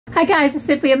Hi guys, it's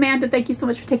Simply Amanda. Thank you so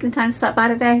much for taking the time to stop by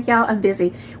today. Y'all, I'm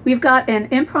busy. We've got an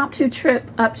impromptu trip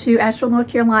up to Asheville, North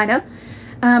Carolina.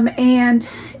 And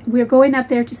we're going up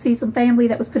there to see some family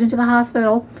that was put into the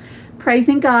hospital.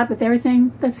 Praising God with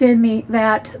everything that's in me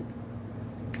that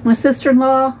my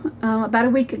sister-in-law, about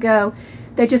a week ago,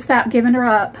 they just found giving her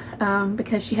up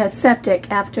because she had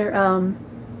septic after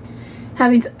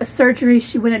having a surgery.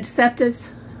 She went into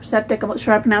septic, I'm not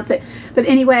sure how to pronounce it. But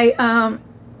anyway,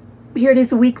 here it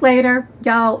is a week later.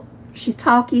 Y'all, she's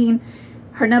talking.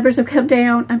 Her numbers have come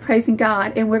down. I'm praising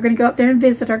God. And we're going to go up there and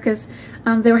visit her because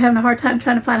they were having a hard time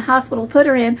trying to find a hospital to put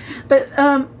her in. But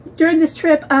during this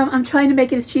trip, I'm trying to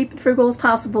make it as cheap and frugal as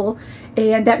possible.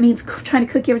 And that means trying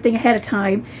to cook everything ahead of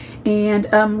time. And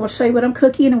we'll show you what I'm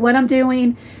cooking and what I'm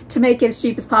doing to make it as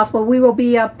cheap as possible. We will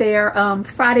be up there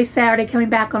Friday, Saturday, coming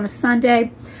back on a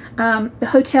Sunday. The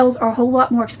hotels are a whole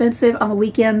lot more expensive on the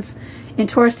weekends in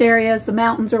tourist areas, the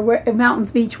mountains, or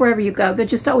mountains, beach, wherever you go. They're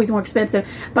just always more expensive.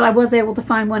 But I was able to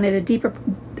find one at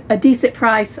a decent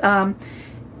price. And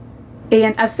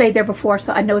I've stayed there before,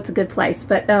 so I know it's a good place.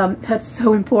 But that's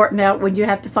so important now when you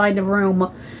have to find a room.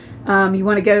 You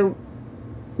want to go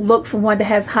look for one that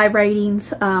has high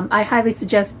ratings. I highly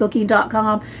suggest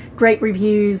booking.com. Great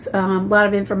reviews, a lot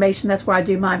of information. That's where I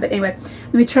do mine. But anyway,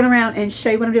 let me turn around and show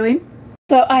you what I'm doing.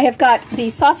 So I have got the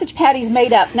sausage patties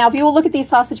made up. Now, if you will look at these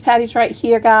sausage patties right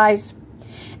here, guys,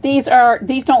 these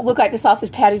don't look like the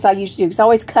sausage patties I usually do because I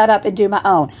always cut up and do my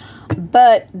own.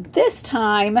 But this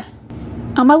time,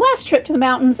 on my last trip to the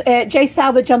mountains at J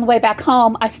Salvage on the way back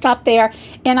home, I stopped there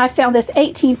and I found this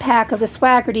 18-pack of the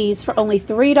Swaggerties for only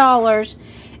 $3.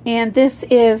 And this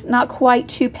is not quite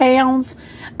 2 pounds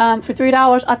for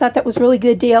 $3. I thought that was a really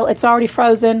good deal. It's already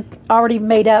frozen, already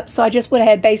made up. So I just went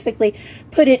ahead, basically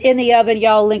put it in the oven.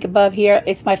 Y'all, link above here.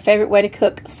 It's my favorite way to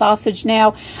cook sausage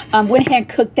now. Went ahead and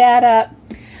cooked that up.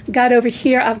 Got over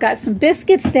here, I've got some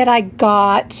biscuits that I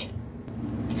got.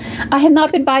 I have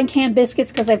not been buying canned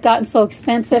biscuits because they've gotten so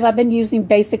expensive. I've been using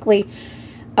basically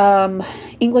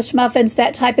English muffins,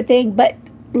 that type of thing. But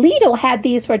Lidl had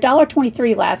these for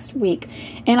 $1.23 last week,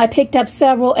 and I picked up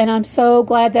several, and I'm so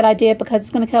glad that I did because it's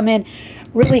going to come in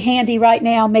really handy right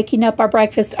now making up our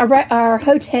breakfast. Our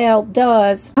hotel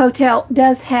does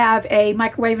have a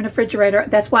microwave and refrigerator.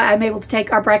 That's why I'm able to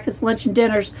take our breakfast, lunch, and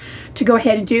dinners to go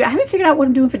ahead and do. I haven't figured out what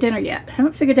I'm doing for dinner yet. I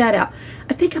haven't figured that out.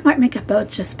 I think I might make a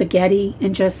bunch of spaghetti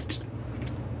and just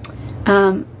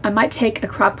I might take a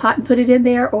crock pot and put it in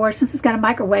there, or since it's got a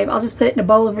microwave, I'll just put it in a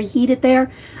bowl and reheat it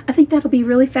there. I think that'll be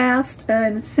really fast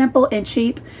and simple and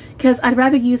cheap because I'd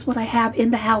rather use what I have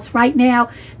in the house right now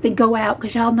than go out,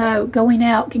 because y'all know going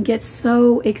out can get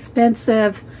so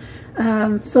expensive.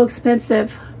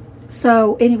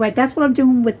 So anyway, that's what I'm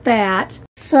doing with that.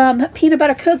 Some peanut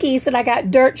butter cookies that I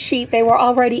got dirt cheap. They were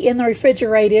already in the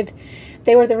refrigerated.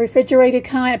 They were the refrigerated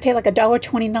kind. I paid like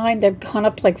 $1.29. They've gone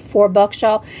up to like $4,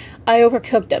 y'all. I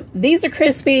overcooked them. These are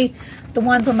crispy. The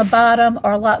ones on the bottom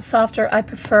are a lot softer. I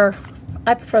prefer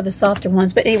the softer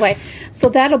ones. But anyway, so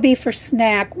that'll be for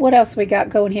snack. What else we got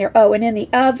going here? Oh, and in the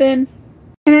oven.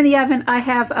 I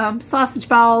have sausage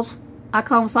balls. I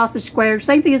call them sausage squares.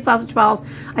 Same thing as sausage balls.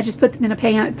 I just put them in a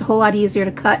pan. It's a whole lot easier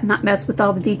to cut and not mess with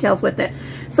all the details with it.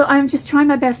 So I'm just trying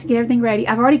my best to get everything ready.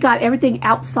 I've already got everything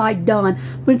outside done.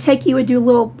 I'm going to take you and do a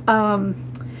little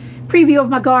preview of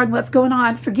my garden, what's going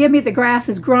on. Forgive me, the grass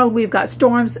is grown. We've got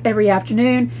storms every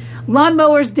afternoon.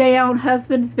 Lawnmower's down.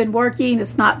 Husband's been working.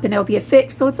 It's not been able to get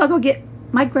fixed. So it's not going to get,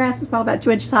 my grass is probably about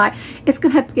 2 inches high. It's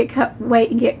going to have to get cut,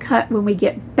 wait and get cut when we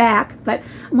get back. But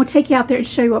I'm going to take you out there and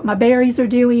show you what my berries are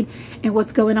doing and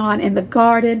what's going on in the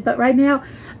garden. But right now,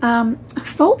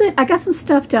 I got some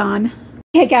stuff done.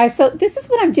 Okay, guys, so this is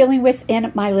what I'm dealing with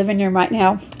in my living room right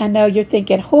now. I know you're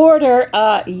thinking, hoarder.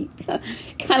 Kind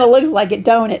of looks like it,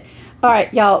 don't it? All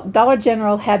right, y'all, Dollar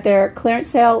General had their clearance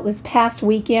sale this past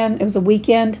weekend. It was a week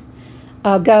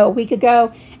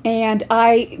ago. And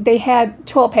they had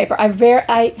toilet paper.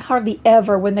 I hardly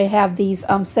ever, when they have these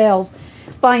sales,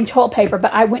 buying toilet paper.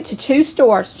 But I went to just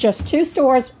two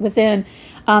stores within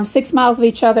 6 miles of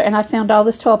each other, and I found all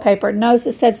this toilet paper. Notice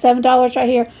it said $7 right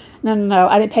here. No,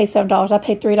 I didn't pay $7. I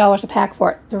paid $3 a pack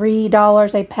for it.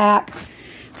 $3 a pack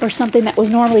for something that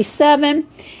was normally $7.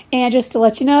 And just to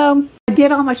let you know, I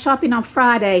did all my shopping on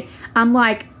Friday. I'm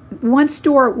like, one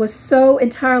store was so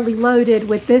entirely loaded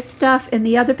with this stuff in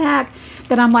the other pack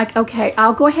that I'm like, okay,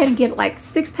 I'll go ahead and get like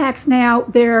 6 packs now.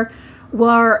 There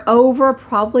were over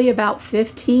probably about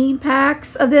 15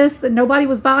 packs of this that nobody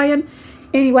was buying.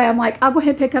 Anyway, I'm like, I'll go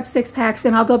ahead and pick up 6 packs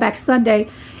and I'll go back Sunday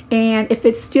And if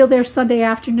it's still there Sunday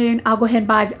afternoon, I'll go ahead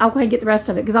and get the rest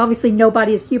of it, because obviously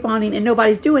nobody is couponing and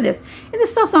nobody's doing this. And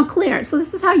this stuff's on clearance. So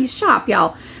this is how you shop,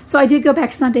 y'all. So I did go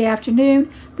back Sunday afternoon.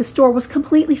 The store was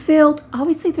completely filled.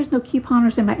 Obviously there's no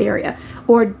couponers in my area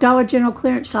or Dollar General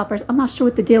clearance shoppers. I'm not sure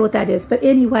what the deal with that is. But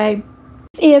anyway,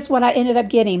 this is what I ended up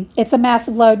getting. It's a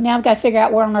massive load. Now I've got to figure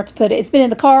out where on earth to put it. It's been in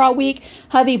the car all week.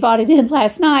 Hubby bought it in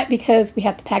last night because we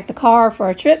have to pack the car for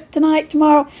a trip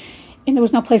tomorrow. And there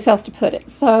was no place else to put it.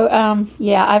 So,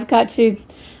 yeah, I've got to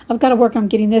work on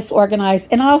getting this organized.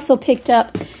 And I also picked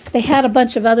up, they had a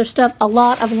bunch of other stuff, a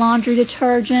lot of laundry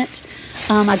detergent.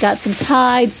 I got some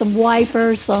Tide, some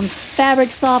wipers, some fabric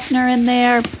softener in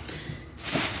there.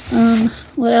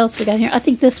 What else we got here? I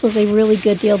think this was a really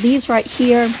good deal. These right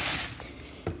here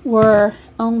were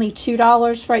only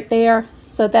 $2 right there.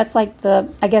 So that's like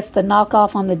I guess the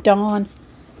knockoff on the Dawn.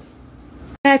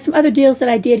 I had some other deals that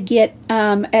I did get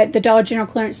at the Dollar General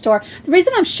clearance store. The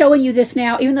reason I'm showing you this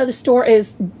now, even though the store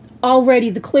is already,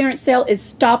 the clearance sale is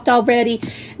stopped already,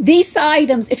 these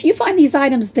items, if you find these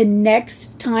items the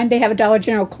next time they have a Dollar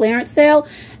General clearance sale,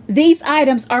 these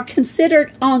items are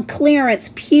considered on clearance,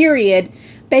 period.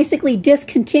 Basically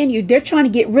discontinued. They're trying to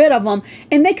get rid of them,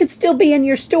 and they could still be in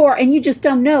your store and you just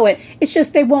don't know it. It's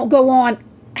just they won't go on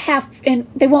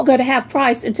they won't go to half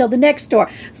price until the next store.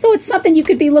 So it's something you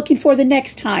could be looking for the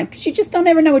next time, because you just don't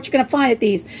ever know what you're going to find at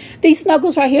these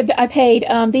snuggles right here that I paid.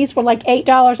 These were like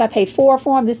 $8. I paid $4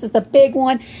 for them. This is the big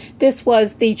one. This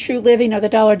was the True Living or the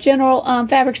Dollar General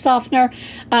fabric softener.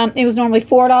 It was normally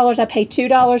 $4. I paid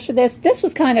 $2 for this. This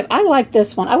was kind of, I like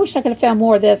this one. I wish I could have found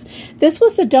more of this. This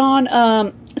was the Dawn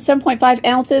 7.5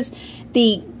 ounces.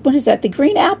 What is that? The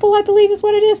green apple, I believe is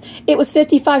what it is. It was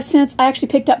 55 cents. I actually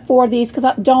picked up 4 of these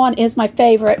because Dawn is my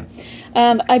favorite.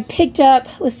 I picked up,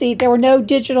 let's see, there were no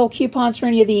digital coupons for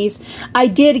any of these. I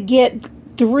did get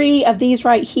 3 of these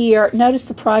right here. Notice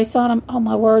the price on them. Oh,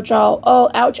 my word, y'all. Oh,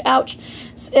 ouch, ouch.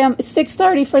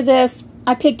 $6.30 for this.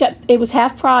 I picked up, it was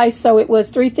half price, so it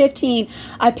was $3.15.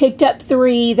 I picked up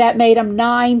 3. That made them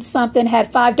 9 something.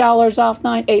 Had $5 off.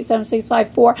 9, 8, 7, 6,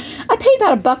 5, 4. I paid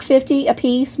about $1.50 a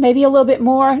piece, maybe a little bit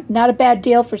more. Not a bad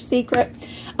deal for Secret.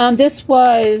 This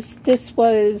was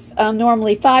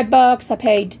normally $5. I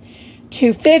paid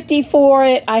 $2.50 for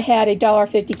it. I had a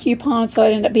 $1.50 coupon, so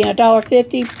it ended up being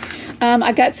 $1.50.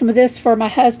 I got some of this for my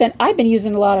husband. I've been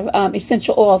using a lot of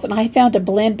essential oils, and I found a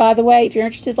blend, by the way. If you're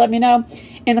interested, let me know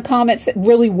in the comments. It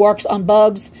really works on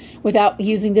bugs without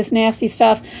using this nasty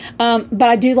stuff. But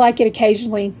I do like it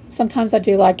occasionally. Sometimes I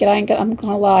do like it. I'm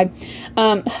gonna lie.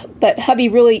 But hubby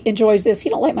really enjoys this. He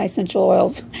don't like my essential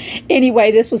oils.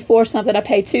 Anyway, this was $4 something. I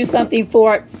paid $2 something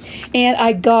for it. And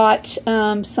I got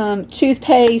some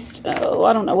toothpaste. Oh,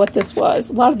 I don't know what this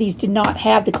was. A lot of these did not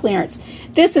have the clearance.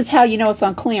 This is how you know it's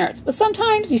on clearance. But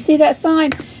sometimes you see that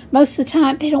sign. Most of the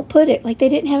time they don't put it. Like they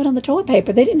didn't have it on the toilet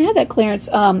paper. They didn't have that clearance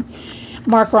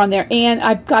marker on there. And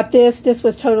I got this. This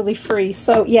was totally free.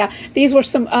 So yeah, these were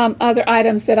some other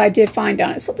items that I did find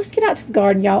on it. So let's get out to the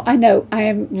garden, y'all. I know I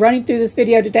am running through this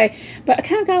video today, but I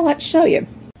kind of got a lot to show you.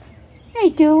 Hey,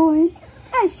 doing?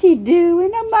 How's she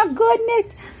doing? Oh my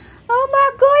goodness. Oh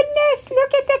my goodness.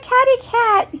 Look at the catty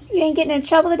cat. You ain't getting in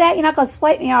trouble today? You're not going to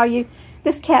swipe me, are you?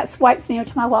 This cat swipes me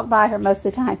every time I walk by her most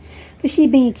of the time. But she's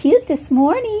being cute this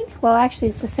morning. Well, actually,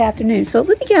 it's this afternoon. So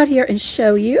let me get out here and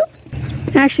show you.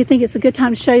 I actually think it's a good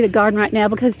time to show you the garden right now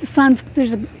because the sun's,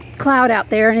 there's a cloud out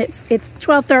there and it's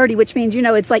 12:30, which means, you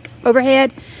know, it's like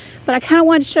overhead. But I kind of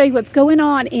wanted to show you what's going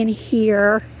on in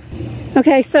here.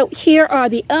 Okay, so here are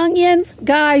the onions.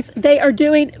 Guys, they are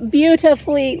doing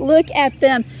beautifully. Look at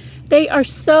them. They are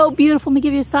so beautiful. Let me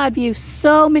give you a side view.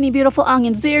 So many beautiful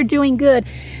onions. They're doing good.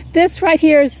 This right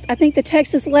here is, I think, the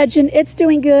Texas Legend. It's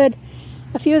doing good.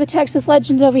 A few of the Texas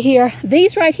Legends over here.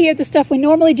 These right here, the stuff we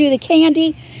normally do, the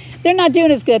candy, they're not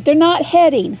doing as good. They're not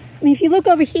heading. I mean, if you look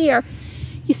over here,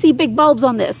 you see big bulbs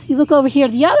on this. You look over here,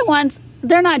 the other ones,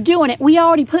 they're not doing it. We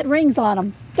already put rings on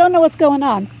them. Don't know what's going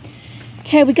on.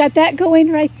 Okay, we got that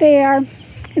going right there.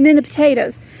 And then the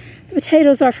potatoes. The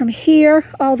potatoes are from here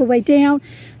all the way down.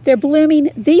 They're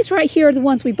blooming. These right here are the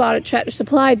ones we bought at Tractor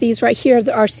Supply. These right here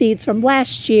are seeds from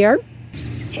last year.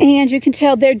 And you can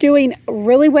tell they're doing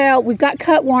really well. We've got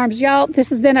cutworms, y'all. This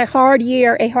has been a hard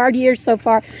year so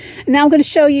far. And now I'm going to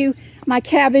show you my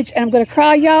cabbage, and I'm going to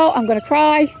cry, y'all. I'm going to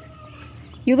cry.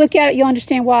 You look at it, you'll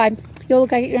understand why. You'll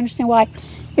look at it, you understand why.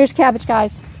 Here's cabbage,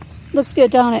 guys. Looks good,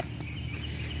 don't it?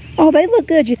 Oh, they look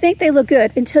good. You think they look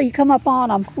good until you come up on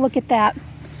them. Look at that.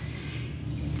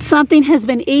 Something has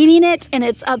been eating it, and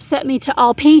it's upset me to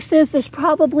all pieces. There's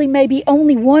probably maybe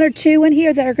only 1 or 2 in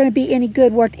here that are going to be any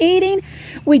good worth eating.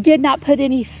 We did not put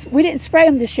any, we didn't spray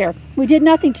them this year. We did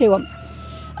nothing to them.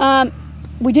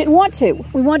 we didn't want to.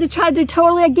 We wanted to try to do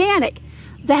totally organic.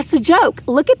 That's a joke.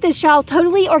 Look at this, y'all.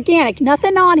 Totally organic.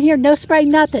 Nothing on here. No spray,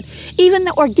 nothing. Even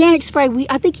the organic spray,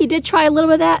 I think he did try a little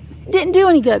bit of that. Didn't do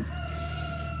any good.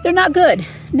 They're not good.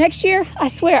 Next year, I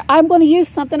swear, I'm going to use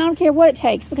something. I don't care what it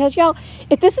takes. Because, y'all,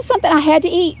 if this is something I had to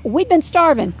eat, we've been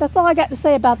starving. That's all I got to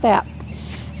say about that.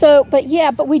 So, but yeah,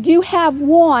 but we do have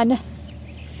one.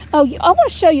 Oh, I want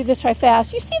to show you this right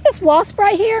fast. You see this wasp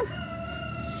right here?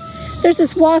 There's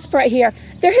this wasp right here.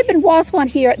 There have been wasps on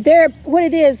here. What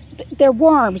it is, they're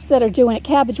worms that are doing it,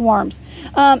 cabbage worms.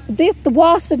 The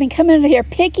wasps have been coming in here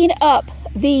picking up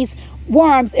these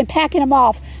worms and packing them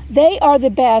off. They are the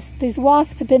best. These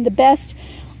wasps have been the best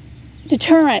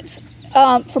deterrents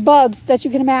for bugs that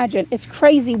you can imagine. It's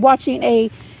crazy watching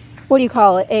what do you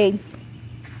call it?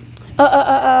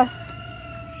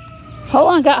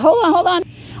 Hold on.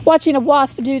 Watching a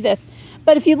wasp do this.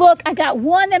 But if you look, I got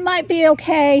one that might be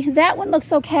okay. That one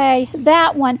looks okay.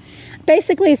 That one,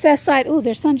 basically it's that side. Ooh,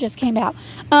 their sun just came out.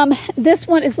 This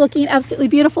one is looking absolutely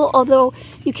beautiful, although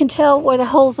you can tell where the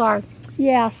holes are.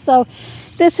 Yeah, so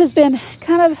this has been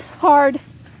kind of hard,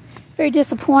 very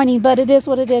disappointing, but it is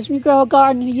what it is. When you grow a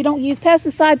garden and you don't use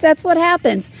pesticides, that's what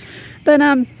happens. But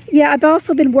yeah, I've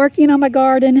also been working on my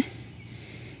garden,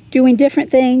 doing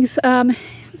different things.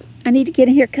 I need to get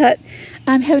in here cut.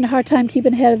 I'm having a hard time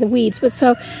keeping ahead of the weeds. But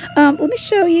so, let me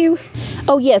show you.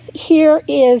 Oh yes, here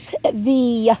is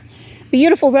the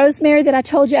beautiful rosemary that I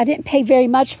told you I didn't pay very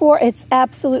much for. It's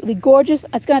absolutely gorgeous.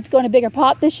 It's going to have to go in a bigger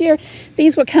pot this year.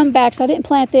 These were comebacks. I didn't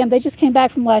plant them. They just came back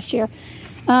from last year.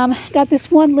 Got this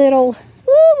one little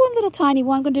tiny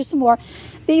one. I'm going to do some more.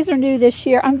 These are new this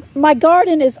year. My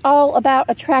garden is all about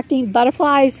attracting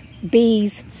butterflies,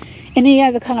 bees, and any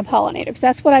other kind of pollinators.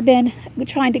 That's what I've been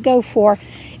trying to go for,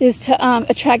 is to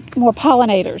attract more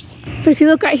pollinators. But if you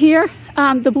look right here,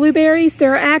 the blueberries,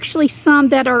 there are actually some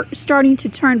that are starting to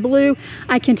turn blue.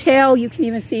 I can tell. You can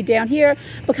even see down here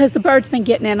because the bird's been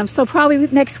getting in them. So probably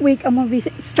next week I'm going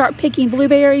to start picking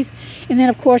blueberries. And then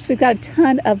of course we've got a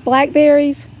ton of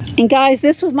blackberries. And guys,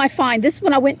 this was my find. This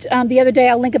one I went the other day.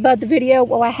 I'll link above the video.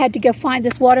 Well, I had to go find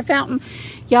this water fountain.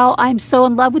 Y'all, I'm so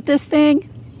in love with this thing.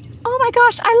 Oh my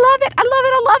gosh, I love it. I love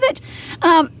it. I love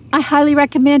it. I highly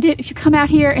recommend it. If you come out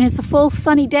here and it's a full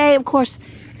sunny day, of course,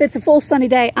 if it's a full sunny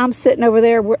day, I'm sitting over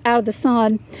there. We're out of the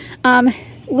sun.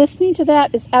 Listening to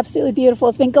that is absolutely beautiful.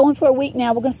 It's been going for a week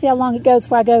now. We're going to see how long it goes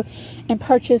before I go and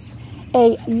purchase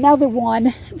another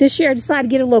one. This year I decided to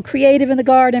get a little creative in the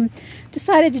garden.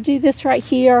 Decided to do this right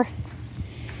here.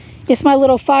 It's my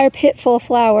little fire pit full of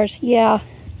flowers. Yeah.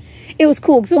 It was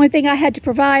cool because the only thing I had to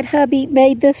provide, hubby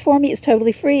made this for me. It's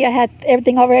totally free. I had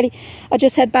everything already. I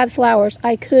just had to buy the flowers.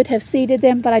 I could have seeded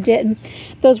them, but I didn't.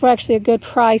 Those were actually a good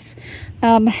price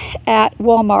at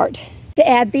Walmart. To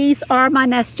add, these are my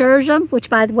nasturtium, which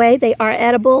by the way, they are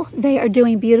edible. They are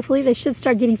doing beautifully. They should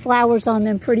start getting flowers on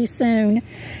them pretty soon.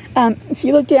 If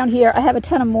you look down here, I have a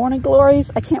ton of morning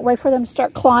glories. I can't wait for them to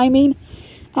start climbing.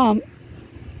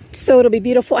 So it'll be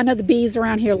beautiful. I know the bees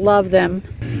around here love them.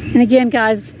 And again,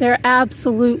 guys, they're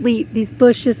absolutely, these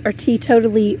bushes are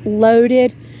teetotally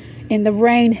loaded, and the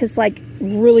rain has like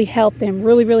really helped them,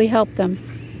 really helped them.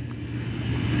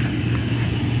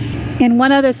 And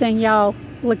one other thing, y'all,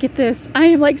 look at this. I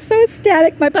am like so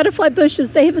ecstatic. My butterfly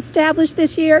bushes, they have established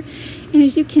this year. And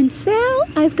as you can tell,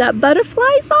 I've got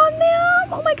butterflies on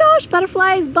them. Oh my gosh,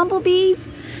 butterflies, bumblebees,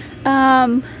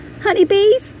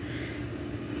 honeybees.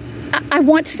 I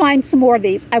want to find some more of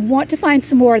these. I want to find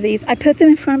some more of these. I put them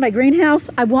in front of my greenhouse.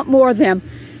 I want more of them.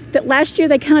 That last year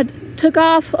they kind of took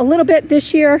off a little bit.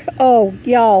 This year, oh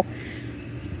y'all,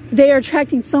 they are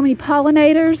attracting so many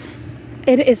pollinators.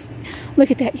 It is,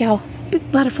 look at that, y'all.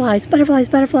 Butterflies, butterflies,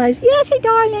 butterflies. Yes, hey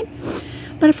darling.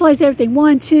 Butterflies, everything.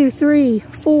 1, 2, 3,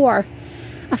 4.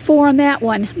 A 4 on that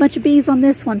one. A bunch of bees on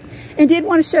this one. And did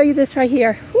want to show you this right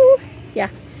here. Woo, yeah.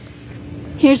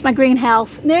 Here's my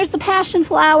greenhouse. And there's the passion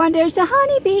flower, and there's the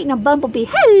honeybee and a bumblebee.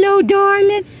 Hello,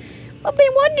 darling. I've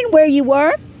been wondering where you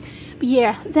were. But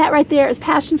yeah, that right there is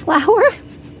passion flower.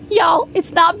 Y'all,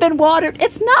 it's not been watered.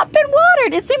 It's not been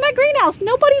watered. It's in my greenhouse.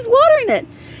 Nobody's watering it.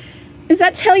 Does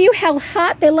that tell you how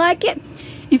hot they like it?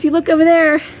 If you look over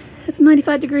there, it's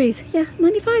 95 degrees. Yeah,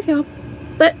 95, y'all.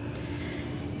 But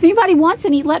if anybody wants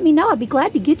any, let me know. I'd be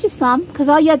glad to get you some. Because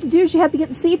all you have to do is you have to get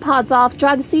the seed pods off,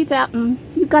 dry the seeds out, and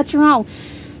you've got your own.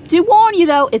 Do warn you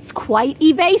though, it's quite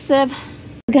evasive.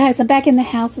 Guys, I'm back in the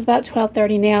house. It's about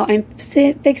 12:30 now. I'm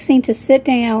fixing to sit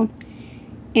down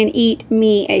and eat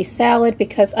me a salad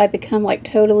because I've become like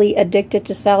totally addicted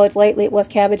to salad lately. It was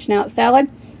cabbage, now it's salad.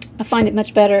 I find it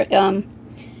much better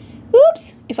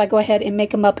if I go ahead and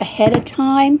make them up ahead of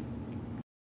time.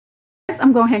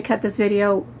 I'm going ahead and cut this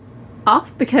video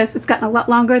off because it's gotten a lot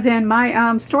longer than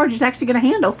my storage is actually going to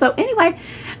handle. So anyway,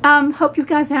 hope you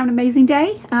guys have an amazing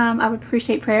day. I would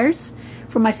appreciate prayers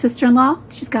for my sister-in-law.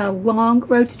 She's got a long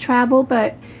road to travel,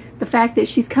 but the fact that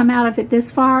she's come out of it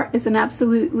this far is an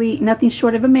absolutely nothing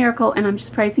short of a miracle, and I'm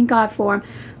just praising God for him.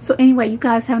 So anyway, you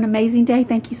guys have an amazing day.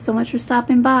 Thank you so much for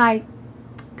stopping by.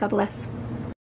 God bless.